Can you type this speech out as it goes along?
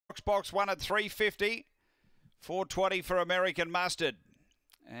Box 1 at 350. 420 for American Mustard.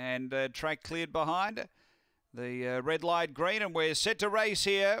 And track cleared behind the red light green, and we're set to race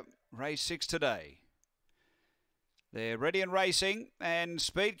here. Race 6 today. They're ready and racing, and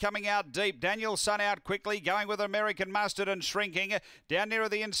speed coming out deep. Daniel Sun out quickly, going with American Mustard and shrinking. Down nearer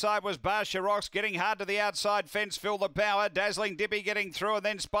the inside was Barsha Rocks, getting hard to the outside fence. Fill the Power. Dazzling Dippy getting through, and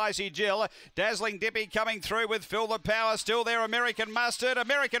then Spicy Jill. Dazzling Dippy coming through with Fill the Power. Still there, American Mustard.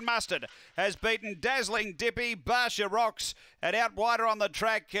 American Mustard has beaten Dazzling Dippy, Barsha Rocks, and out wider on the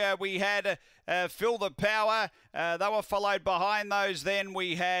track we had Fill the Power. They were followed behind those. Then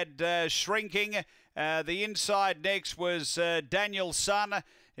we had Shrinking. The inside next was Daniel Sun.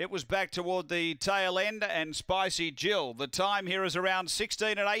 It was back toward the tail end, and Spicy Jill. The time here is around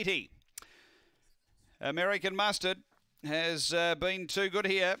 16:80. American Mustard has been too good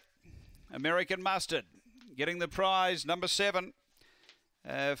here. American Mustard getting the prize, number 7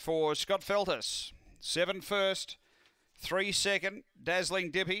 for Scott Feltus. 7 first, 3 second.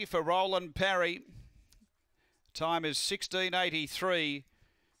 Dazzling Dippy for Roland Parry. Time is 16:83.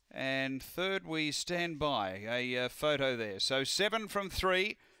 And third, we stand by a photo there. So 7 from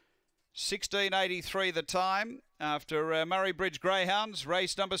 3, 16:83 the time after Murray Bridge Greyhounds,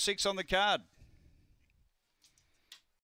 race number 6 on the card.